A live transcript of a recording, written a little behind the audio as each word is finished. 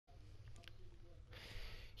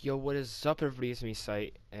Yo, what is up, everybody? It's me,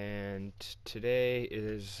 Sight, and today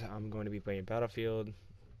I'm going to be playing Battlefield.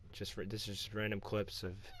 This is just random clips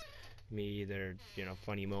of me, either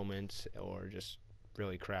funny moments or just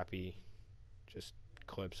really crappy, just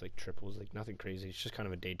clips like triples, like nothing crazy. It's just kind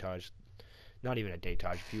of a Daytage, not even a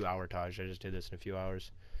Daytage, a few hour Taj. I just did this in a few hours.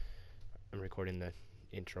 I'm recording the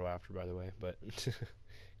intro after, by the way, but because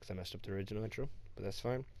I messed up the original intro, but that's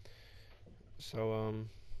fine. So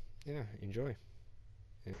yeah, enjoy.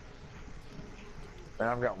 Yeah. Man,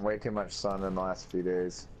 I've gotten way too much sun in the last few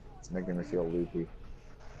days. It's making me feel loopy.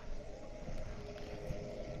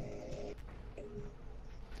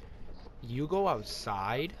 You go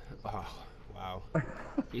outside? Oh, wow.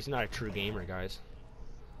 He's not a true gamer, guys.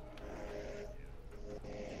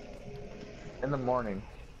 In the morning.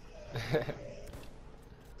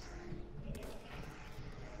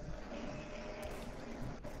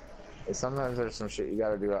 Sometimes there's some shit you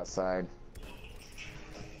gotta do outside.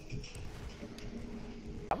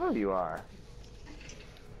 How about you are?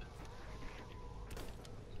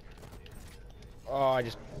 Oh, I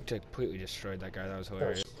just completely destroyed that guy. That was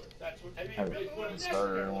hilarious. I haven't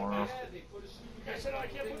started in a while.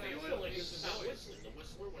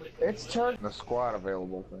 It's charging the squad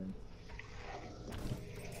available thing.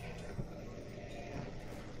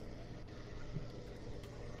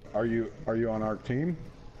 Are you on our team?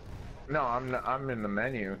 No, I'm in the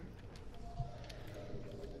menu.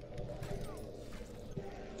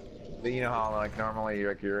 But you know how like normally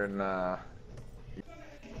you're in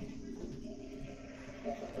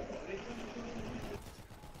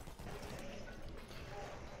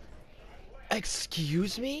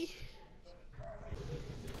Excuse me?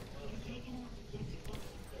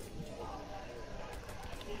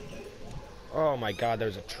 Oh my god, there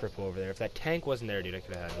was a triple over there. If that tank wasn't there, dude, I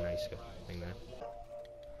could have had a nice thing there.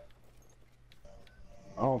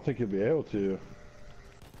 I don't think you'll be able to.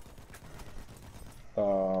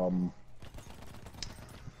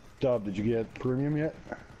 Dub, did you get premium yet?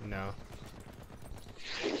 No.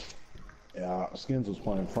 Yeah, Skins was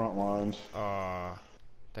playing front lines.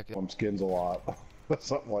 Skins a lot.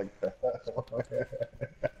 Something like that.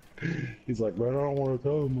 He's like, man, I don't want to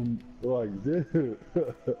tell him. We're like, dude.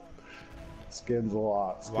 Skins a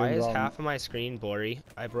lot. Skins Why is half of my screen blurry?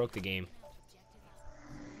 I broke the game.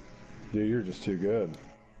 Dude, you're just too good.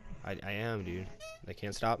 I am, dude. They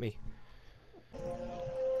can't stop me.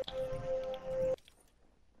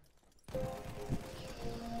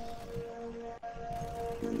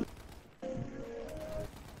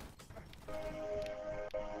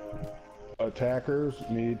 Attackers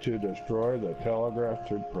need to destroy the telegraph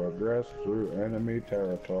to progress through enemy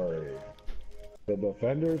territory. The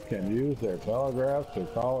defenders can use their telegraphs to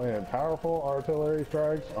call in powerful artillery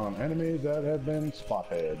strikes on enemies that have been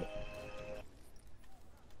spotted.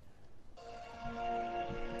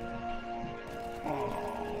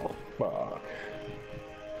 Oh, fuck.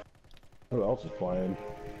 Who else is playing?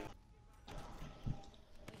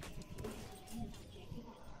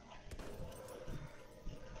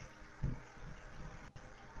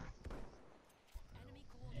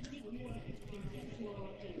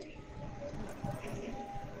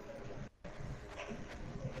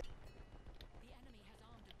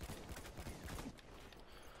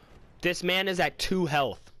 This man is at 2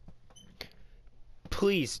 health.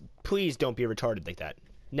 Please, please don't be retarded like that.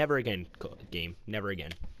 Never again, game. Never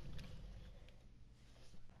again.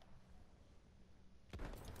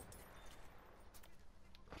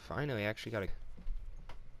 Finally, I actually got a...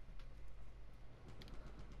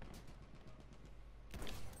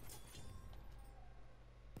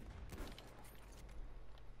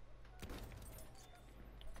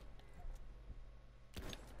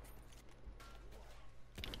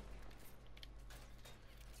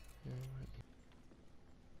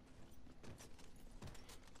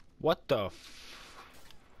 What the f...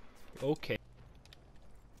 Okay.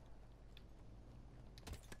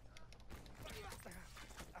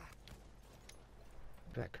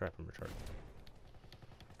 That crap, I'm retarded.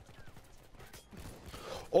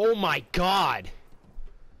 Oh my god!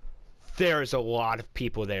 There's a lot of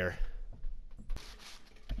people there.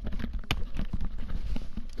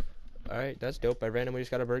 Alright, that's dope. I randomly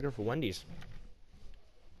just got a burger for Wendy's.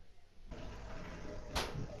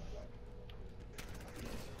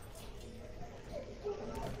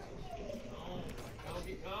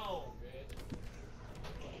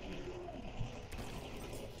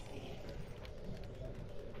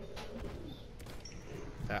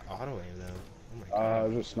 That auto aim though. Oh my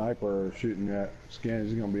god. There's a sniper shooting at Skins.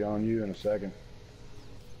 He's gonna be on you in a second.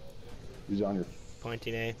 He's on your...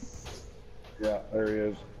 Pointing A. Yeah, there he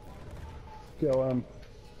is. Kill him.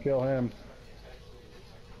 Kill him.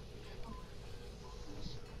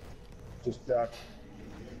 Just duck.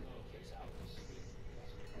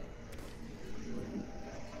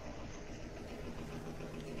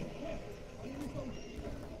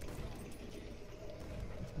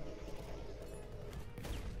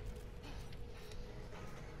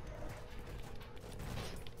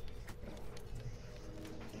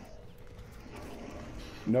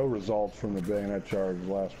 No results from the bayonet charge,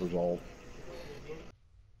 last result.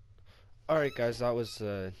 Alright guys, that was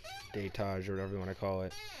Daytage, or whatever you want to call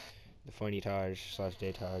it. The funny-tage slash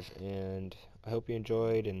Daytage. And I hope you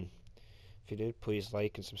enjoyed, and if you did, please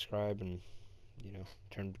like and subscribe, and, you know,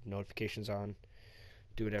 turn notifications on.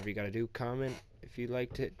 Do whatever you gotta do. Comment if you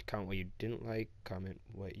liked it. Comment what you didn't like. Comment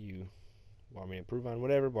what you want me to improve on.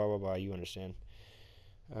 Whatever, blah, blah, blah. You understand.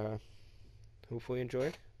 Hopefully you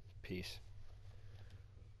enjoyed. Peace.